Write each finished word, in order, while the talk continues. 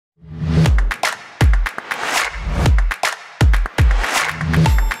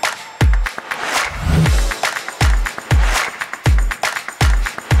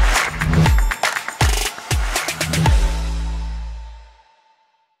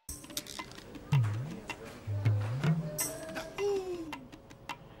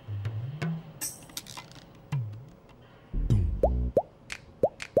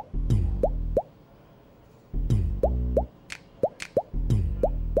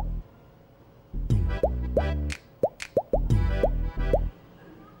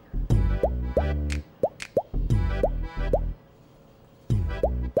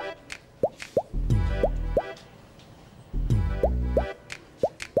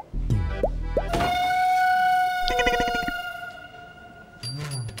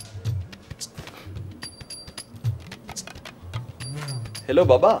Hello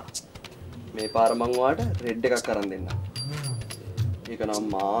බබා මේ පාර මං ඔයාලට රෙඩ් එකක් අරන් දෙන්නම්. ඒක නම්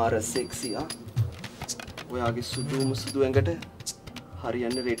මාර සෙක්සි ආ. ඔයාගේ සුදු ඇඟට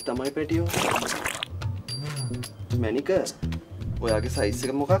හරියන්නේ රෙඩ් තමයි පැටියෝ. මැනික ඔයාගේ සයිස්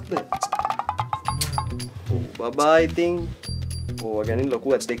එක මොකක්ද? ඔව් බබා ඉතින් ඕවා ගැන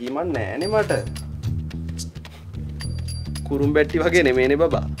ලොකු අත්දැකීමක් නෑනේ මට. කුරුම්බැට්ටි වගේ නෙමෙයිනේ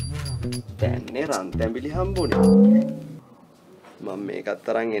බබා. දැන්නේ රන් තැඹිලි හම්බුනේ. මම මේකත්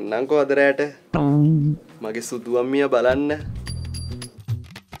තරන් එන්නම්කෝ අද රැට. මගේ සුදු අම්මිය බලන්න.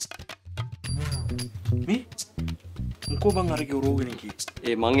 මේ මොකෝ බං අරගේ උරෝගෙන කී.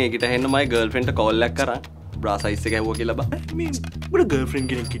 ඒ මං ඒකට හෙන්න මගේ ගර්ල්ෆ්‍රෙන්ඩ්ට කෝල් එකක් කරා. බ්‍රා සයිස් එක ඇහුවා කියලා බා. මේ උඹට ගර්ල්ෆ්‍රෙන්ඩ්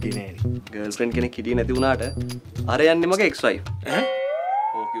කෙනෙක් හිටියේ නෑනේ. ගර්ල්ෆ්‍රෙන්ඩ් කෙනෙක් හිටියේ නැති වුණාට අර යන්නේ මගේ එක්ස් වයිෆ්. ඈ?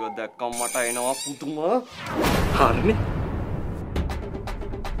 ඕකිව දැක්කම මට එනවා පුතුම. හරිනේ.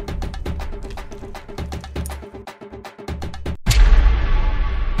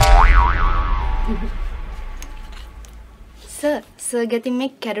 සර් ගැතින් මේ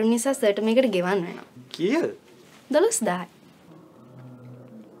කැඩුන නිසා සර්ට මේකට ගෙවන්න වෙනවා. කීයද? 12000යි.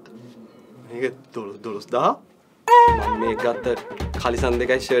 මේක 12000? මම මේ ගත්ත කලිසම්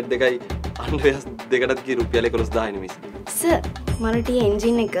දෙකයි ෂර්ට් දෙකයි අන්ඩර්වෙයර්ස් දෙකටත් කී රුපියල් 11000යි නෙමෙයි. සර් මට ටී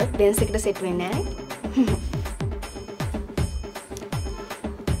එන්ජින් එක බෙන්ස් එකට සෙට් වෙන්නේ නැහැ.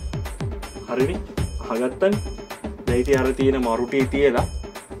 හරිනේ. අහගත්තනේ. දැන් ඉතින් අර තියෙන මරුටිය තියලා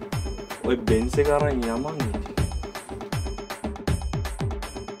ඔය බෙන්ස් එක අරන් යමන්.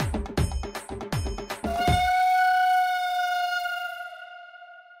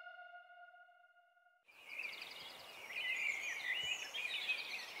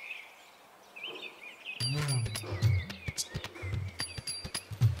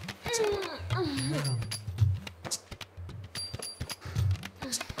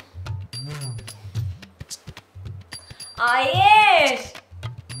 Ayesh!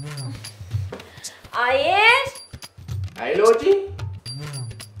 Ayesh! Hi Lochi!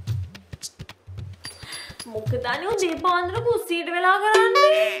 මොකද අනේ උදේ පාන්දර කුස්සියට වෙලා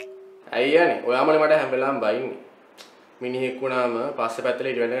කරන්නේ? අයියානේ ඔයාමනේ මට හැම වෙලාවෙම බයින්නේ. මිනිහෙක් වුණාම පස්සේ පැත්තට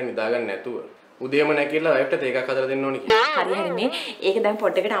ඉඳ වෙනකන් නිදා ගන්න නැතුව. උදේම නැගිටලා වයිෆ්ට තේකක් හදලා දෙන්න ඕනේ කියලා. හරි හරි මේ ඒක දැන්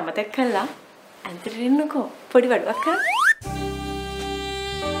පොඩ්ඩකට අමතක කළා. අන්තරට එන්නකෝ. පොඩි වඩුවක් කරා.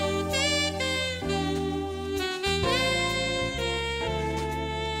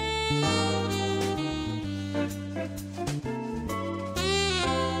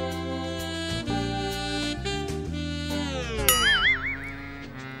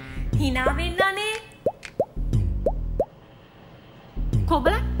 hina වෙන්නනේ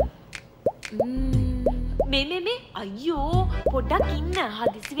කොබල මේ අයියෝ පොඩ්ඩක් ඉන්න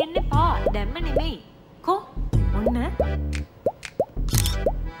හදිසි වෙන්න එපා දැම්ම නෙමෙයි කො ඔන්න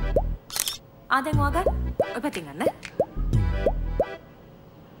දැන් ඔයාගන්න ඔය පැත්තෙන් ගන්න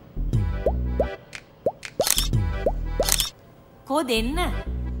කො දෙන්න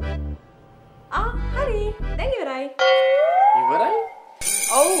හරි දැන් ඉවරයි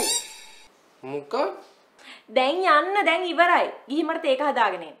ඔව් මොකක් දැන් යන්න දැන් ඉවරයි. ගිහින් මට තේක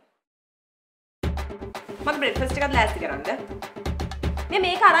හදාගෙන එන්න. මට බ්‍රෙක්ෆාස්ට් එකක් ලෑස්ති කරන්න.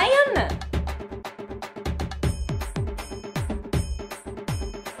 මේක අරන් යන්න.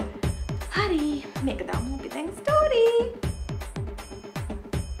 හරි මේක දාමු අපි දැන් ස්ටෝරි.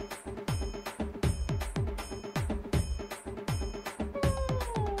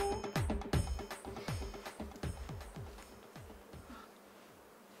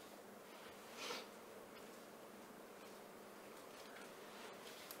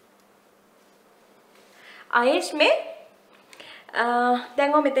 Ayesh මේ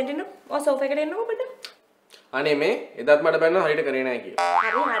දැන් ඔය මෙතෙන්ට එන්න ඔය සෝෆා එකට එන්නකෝ පොඩ්ඩක්. අනේ මේ එදත් මට බැලුවා හරියට කරේ නැහැ කියලා.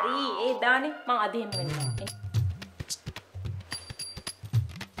 හරි ඒ දානේ මම අද එහෙම වෙන්නේ.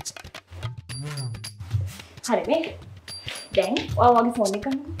 හරි මේ දැන් ඔයා වගේ ෆෝන් එක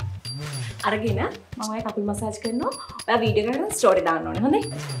ගන්නකෝ. අරගෙන මම ඔය කපල් මසාජ් කරනවා. ඔයා වීඩියෝ එකකට ස්ටෝරි දාන්න ඕනේ හොඳේ.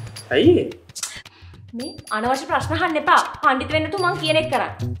 ඇයි මේ අනවශ්‍ය ප්‍රශ්න අහන්න එපා. පඬිත් වෙන්න තු මං කියන එක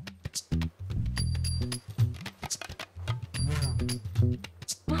කරන්න.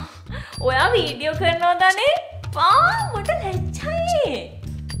 ඔයා වීඩියෝ කරනවදනේ මට ලැජ්ජයි.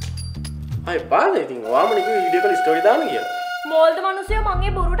 අය බාද ඉතින් ඔයාමනේ කිව්වේ වීඩියෝ එකේ ස්ටෝරි දාන්න කියලා. මෝල්ද මිනිස්සුયો මං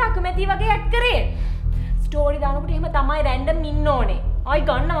ඒ බොරුවට අකමැති වගේ ඇඩ් කරේ. ස්ටෝරි දානකොට එහෙම තමයි රැන්ඩම් ඉන්න ඕනේ. ආයි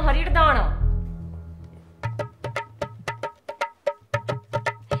ගන්නවා හරියට දානවා.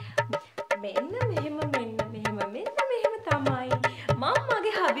 මෙන්න මෙහෙම තමයි මම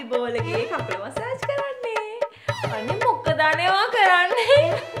මගේ හබි බෝලගේ කකුල මසාජ් කරන්නේ. අනේ මොකද අනේවා කරන්නේ?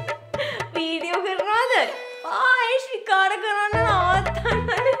 වීඩියෝ කරනවද? ආයෙත් විකාර කරන්න නවත්තන්න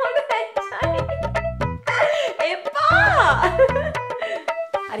මට එපා.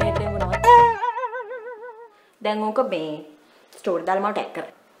 දැන් ඕක මේ ස්ටෝරි දාලා මම ටැග්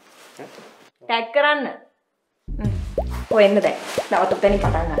කරා. ටැග් කරන්න. ඔය එන්න දැන්. දවස් තුනෙන්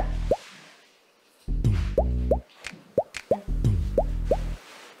පටන් ගන්න.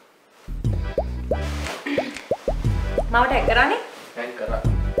 මම ටැග් කරානේ. ටැග් කරා.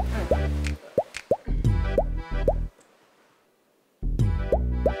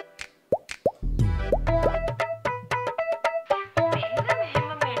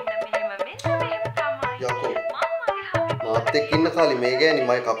 එක්ක ඉන්න කාලේ මේ ගෑණි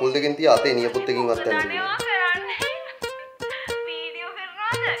මගේ කකුල් දෙකෙන් තියා අතේ නියපොත් එකකින් වත් ඇන්නේ. වීඩියෝ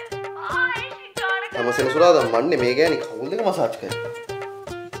කරනවද? තම සෙනසුරාදා මන්නේ මේ ගෑණි කකුල් දෙක මසාජ් කරේ.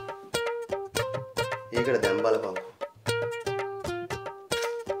 ඒකට දැන් බලපන්කෝ.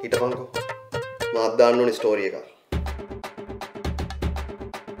 හිටපන්කෝ. මාත් දාන්න ඕනේ ස්ටෝරි එකක්.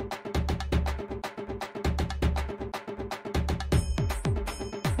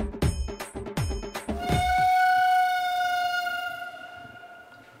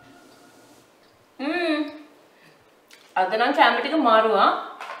 අද නම් කැමරා ටික මාරුවා.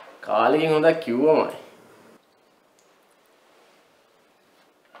 කාලෙකින් හොඳක් කිව්වමයි.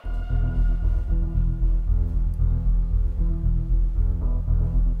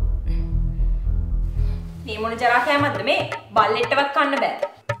 මේ මොන ජරා කෑමක්ද මේ? බල්ලෙට්ටවත් කන්න බෑ.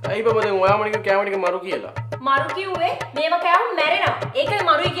 ඇයි බබා දැන් ඔයාම නිකන් කැමරා ටික මරු කියලා. මරු කිව්වේ මේව කෑවම මැරෙනවා. ඒකයි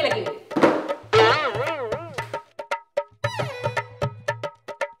මරුයි කියලා කිව්වේ.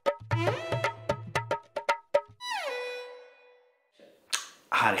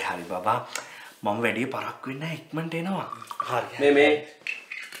 හරි බබා මම වැඩි පරක් වෙන්න ඉක්මනට එනවා. හරි. මේ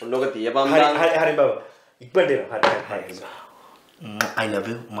ඔන්නෝක තියපම් දාන්න. හරි බබා. ඉක්මනට එනවා. හරි. I love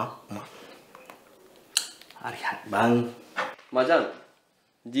you මම. හරි බං. මචං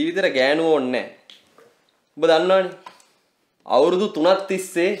ජීවිතේට ගෑනුව ඕනේ නැහැ. ඔබ දන්නවනේ. අවුරුදු 3ක්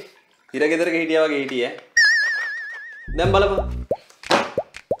තිස්සේ හිරගෙදරක හිටියා වගේ හිටියේ. දැන් බලපන්.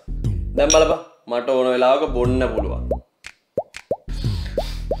 මට ඕන වෙලාවක බොන්න පුළුවන්.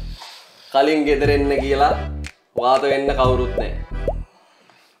 කලින් ගෙදර එන්න කියලා වාත වෙන්න කවුරුත් නැහැ.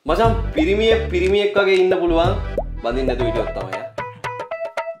 මචං පිරිමියෙක් වගේ ඉන්න පුළුවන් බඳින්න නැතුව හිටියොත් තමයි.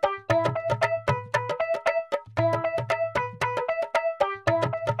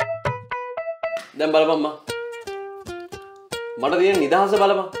 දැන් බලපන් මට තියෙන නිදහස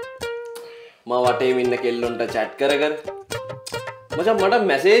බලපන්. මම වටේම ඉන්න කෙල්ලොන්ට chat කර මචං මට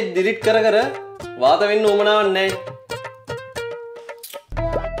මැසේජ් ඩිලීට් කර වාත වෙන්න උවමනාවක් නැහැ.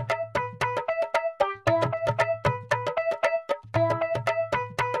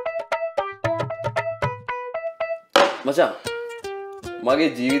 මචං මගේ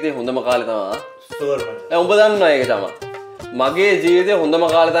ජීවිතේ හොඳම කාලේ තමයි. උඹ දන්නවා ඒක තමයි. මගේ ජීවිතේ හොඳම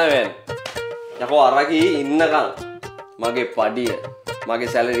කාලේ තමයි වෙන්නේ. යකෝ අරකි ඉන්නකම් මගේ පඩිය, මගේ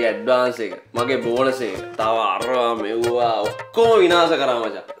සැලරි ඇඩ්වාන්ස් එක, මගේ බෝනස් එක, තව අරවා මෙව්වා ඔක්කොම විනාශ කරා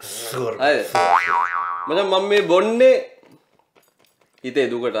මචං. හරිද? මචං මම මේ බොන්නේ හිතේ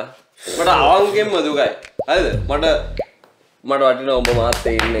දුකට. මට අවංගෙන්ම දුකයි. හරිද? මට වටිනවා උඹ මාත්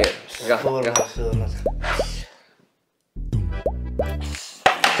ඉන්නේ. ගහ.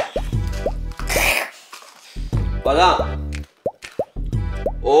 බලා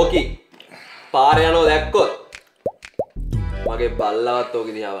ඕකි පාරේ යනවා දැක්කොත් මගේ බල්ලවත්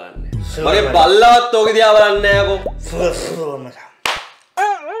ඕකේ දිහා බලන්නේ. මගේ බල්ලවත් ඕකේ දිහා බලන්නේ නැහැ යකෝ.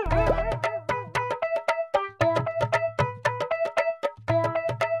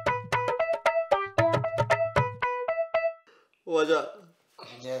 වජා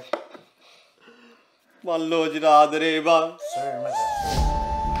මල්ලෝජිට ආදරේ බං.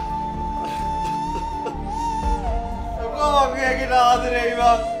 මගේට ආදරේ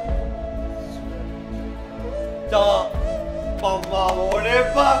බං. Mamma mode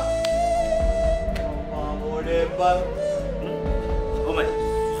bang.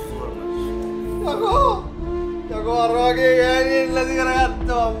 Jago arwage gani lagi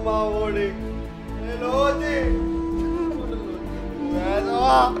karagatta mamma mode. Lochi.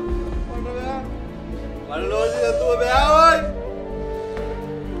 Lochi tu be oi.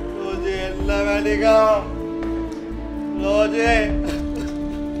 Lochi ella medica. Lochi.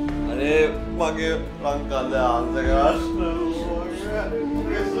 Are mage rangkada anzagas.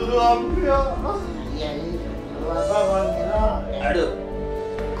 Kesu ampia. Aduh.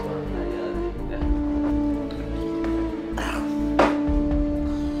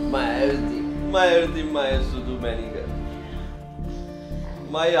 My Sudu Manica.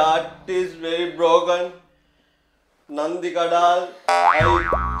 My heart is very broken. Nandi Kadal, I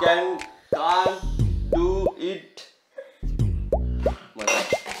can't do it.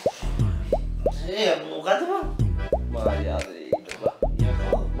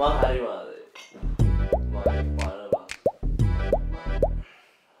 Mahari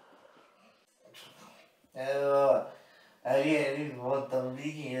Ari बहुत तंबी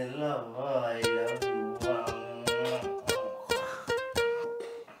की अल्लाह I love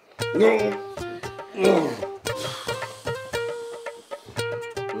you.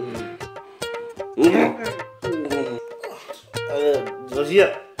 Zosia,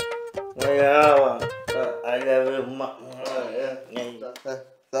 I love you.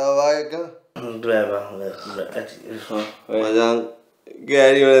 Sawayaka. Driver, මචං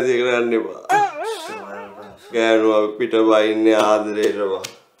ගෑණි වල දෙක ගන්න එපා. ගෑනුව පිට බයින්නේ ආදරේට බා.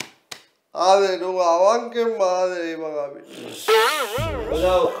 ආදරේට අවංකෙන් ආදරේ මම අපිට.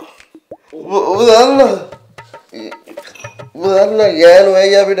 ඔබ දන්නා ගෑනුව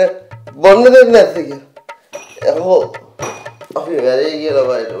ඇයි අපිට බොන්න දෙන්නේ නැත්තේ කියලා. එහෝ අපි වැරේ කියලා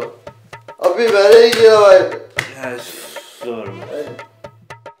බයිට. අපි වැරේ කියලා බයිට.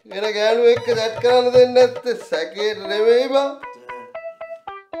 मेरा गैनु एक सेट कराने देने ते सेकेंड रेवेई बा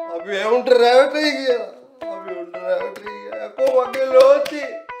अभी उन्टर रैवट ही किया अभी उन्टर रैवट ही किया को मगे लोची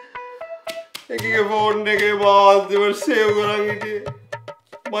एक के फोन ने के बाद दिवर सेव करांगी थी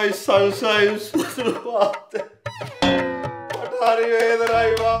my sunshine सुसुवात पठारी वेदर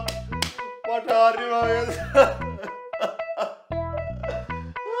आई बा पठारी वेदर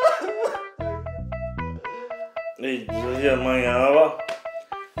नहीं जोजिया मैं यहाँ बा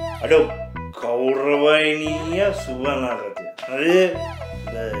Aduh, Kauravaniya Suvanagati. Are,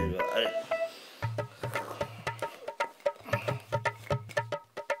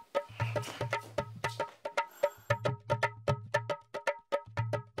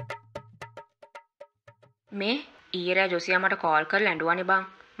 මේ ඊයරා ජොසියා මට කෝල් කරලා ඇඬුවානේ බං.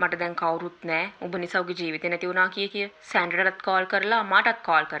 මට දැන් කවුරුත් නැහැ. උඹ නිසා උගේ ජීවිතේ නැති වුණා කිය. සැන්ඩරටත් කෝල් කරලා මාටත්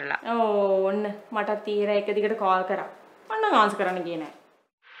කෝල් කරලා. ඕන්න මටත් ඊයරා එක දිගට කෝල් කරා. මම ආන්සර් කරන්න ගියේ නැහැ.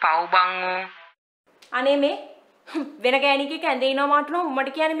 පව් බං අනේ මේ වෙන ගෑණියෙක් ඇඳේ ඉනවා මාට්ටුනවා උඹට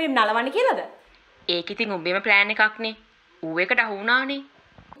කියන්නේ මේ නලවන්නේ කියලාද? ඒක ඉතින් උඹේම ප්ලෑන් එකක් නේ. ඌ එකට අහු වුණානේ.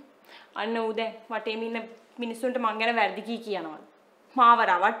 අන්න ඌ දැන් වටේම ඉන්න මිනිස්සුන්ට මං ගැන වැරදි කියනවා. මාව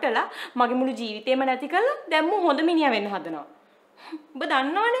රවට්ටලා මගේ මුළු ජීවිතේම නැති කළා දැන් මම හොඳ මිනිහා වෙන්න හදනවා. ඔබ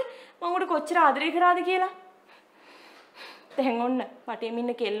දන්නවනේ මම උඩ කොච්චර ආදරේ කරාද කියලා. දැන් ඔන්න වටේම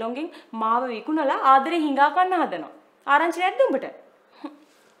ඉන්න කෙල්ලොන්ගෙන් මාව විකුණලා ආදරේ හිඟා ගන්න හදනවා. ආරංචි නැද්ද උඹට?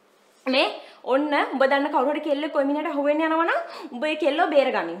 මේ ඔන්න උඹ දන්න කවුරු හරි කෙල්ලෙක් කොයි මිනිහට අහුවෙන්න යනවනම් උඹ ඒ කෙල්ලව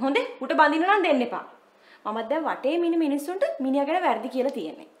බේරගනින්. හොඳේ? උට බඳින්න නම් දෙන්න එපා. මමත් දැන් වටේ මින මිනිස්සුන්ට මිනිහා ගැන වැරදි කියලා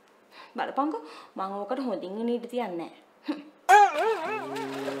තියෙන්නේ. බලපංකෝ මම ඕකට හොඳින් ඉන්න ඉඩ තියන්නේ නැහැ.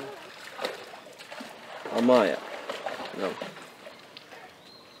 අමාය. නෝ.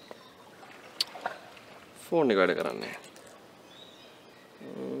 ෆෝන් එක වැඩ කරන්නේ.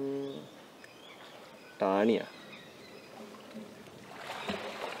 ටානියා.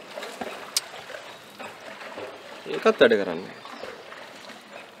 ඒකත් වැඩ කරන්නේ.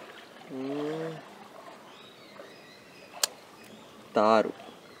 තාරු.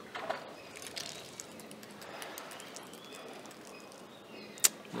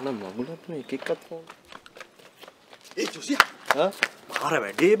 මොන මගුලත් මේ එක එකක් ෆෝන්. ඒ ජොසියා. හා? මාර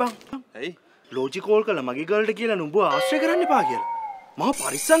වැඩේ බං. ඇයි? ලෝචි කෝල් කළා මගේ ගර්ල්ට කියලා නුඹ ආශ්‍රය කරන්න එපා කියලා. මම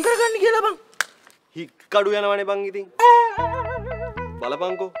පරිස්සම් කරගන්න කියලා බං. හික්කඩු යනවනේ බං ඉතින්.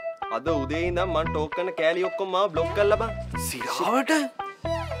 බලපංකෝ. අද උදේ ඉඳන් මම ටෝක් කරන කෑලි ඔක්කොම මාව බ්ලොක් කරලා බං. සිරාවට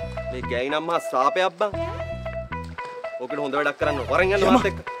මේ ගෑයි නම් මහා ශ්‍රාපයක් බං. ඕකට හොඳ වැඩක් කරන්න වරන් යන්න මාත්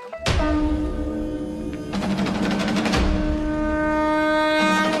එක්ක.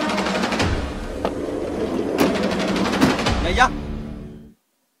 නయ్యా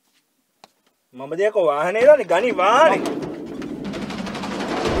මම දෙයක වාහනේ දානේ ගනි වාහනේ.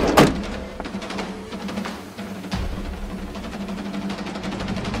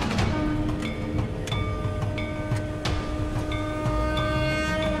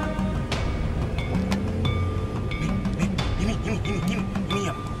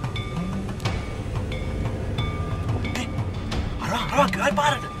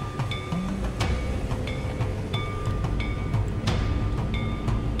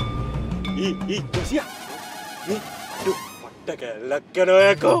 Josia. Aduh, pada galak kan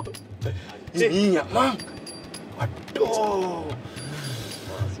aku. Ini ya, Mang. Aduh.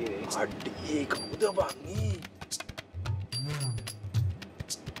 Adik, kamu udah bangi.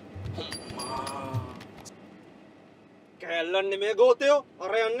 කැල්ලන්නේ මේ ගෝතයෝ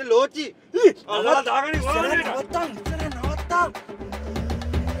අර යන්නේ ලෝචි. අල්ලලා දාගනි වාහනේ. නවත්තන්.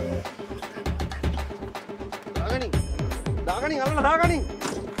 දාගනි අල්ලලා දාගනි.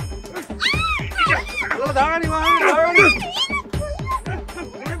 අල්ලලා දාගනි වාහනේ දාගනි.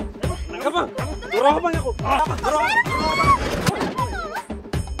 නගපන්. දොරවපන් යකෝ. දොරවපන්.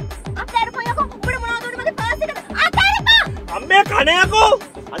 අතෑරපන් යකෝ. උඹට මොනවද උඩ මගේ පර්ස් එකට? අතෑරපන්. අම්මේ කණයකෝ.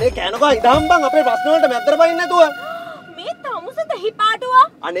 අනේ කෑනකෝ ඉදහම් බං අපේ ප්‍රශ්න වලට මැද්දට බයින්න නැතුව. මේ තමුස දෙහි පාටුවා.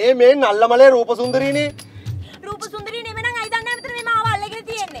 අනේ මේ නල්ලමලේ රූපසුන්දරීනේ. රූපසුන්දරී නෙමෙයි නම් අයි දන්නේ මෙතන මේ මාව අල්ලගෙන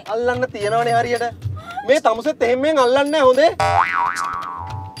තියෙන්නේ. අල්ලන්න තියනවනේ හරියට. මේ තමුසෙත් එහෙම මෙන් අල්ලන්නේ නැහැ හොඳේ.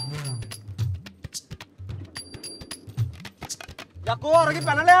 යකෝ අරගේ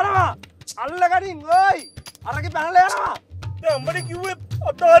පැනලා යනවා. අල්ලගනින් ඕයි. අරගේ පැනලා යනවා. දැන් උඹට කිව්වේ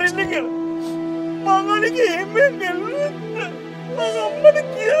අතාරින්න කියලා. මං අනිකේ එහෙම නෙල්ලුවා. මං අම්මට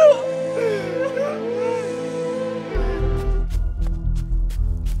කියලා.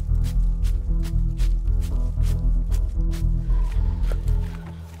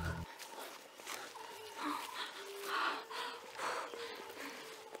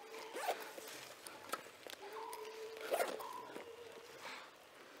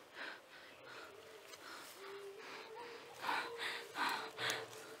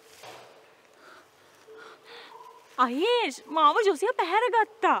 අයේෂ් මාව ජොසියා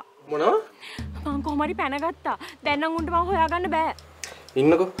පැහැරගත්තා. මොනවා? මං කොහොම හරි පැනගත්තා. දැන් නම් උන්ට මම හොයාගන්න බෑ.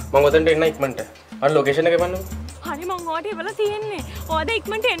 ඉන්නකෝ මම ඔතනට එන්න ඉක්මනට. අර ලොකේෂන් එක එපන්නකෝ. හරි මං ඔයාට එවලා තියෙන්නේ. ඔයාද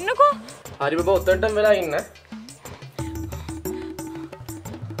ඉක්මනට එන්නකෝ. හරි බබා ඔතනටම වෙලා ඉන්න.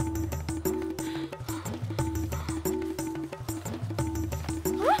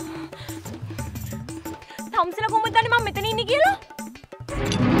 තම්සලා කොහොමද දන්නේ මම මෙතන ඉන්නේ කියලා?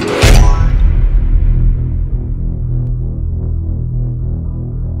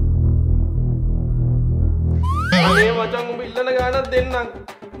 මචං උඹ ඉල්ලන ගානක් දෙන්නම්.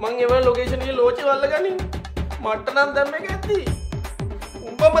 මං එවන ලොකේෂන් එකේ ලෝචි වල්ල ගනින්. මට නම් දැන් මේක ඇති.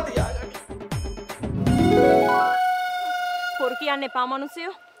 උඹම තියාගනි. පොර කියන්න එපා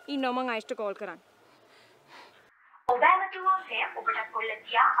මිනිස්සුયો. ඉන්නව මං අයිස්ට කෝල් කරන්න. ඔබ ඇමතුමෝසේ ඔබට කොල්ල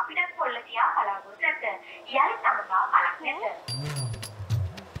තියා අපිට කොල්ල තියා බලාපොරොත්තු නැත. යලි සමගා පළක් නැත.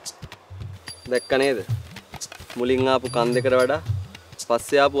 දැක්ක නේද? මුලින් ආපු කන් දෙකට වඩා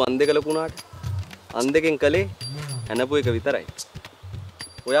පස්සේ ආපු අන් දෙක ලකුණාට. අන් දෙකෙන් කලේ හැනපු එක විතරයි.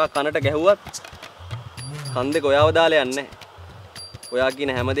 ඔයා කනට ගැහුවත් කන් දෙක ඔයාව දාලා යන්නේ නැහැ. ඔයා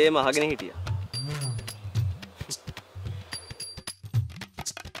කියන හැමදේම අහගෙන හිටියා.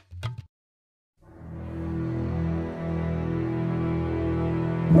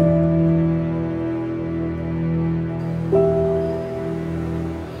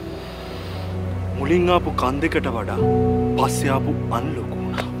 මුලින් ආපු කන් දෙකට වඩා පස්සේ ආපු අන් ලොකු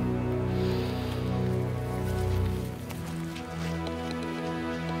වුණා.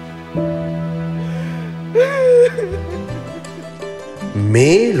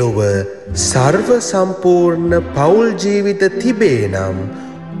 මේ ලොව සර්ව සම්පූර්ණ පවුල් ජීවිත තිබේ නම්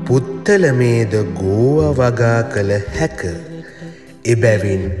පුත්තලමේද ගෝව වගා කළ හැක.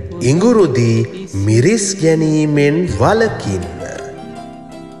 එබැවින් ඉඟුරුදී මිරිස් ගැනීමෙන් වලකින්න.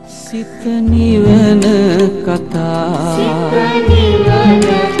 සිත නිවන කතා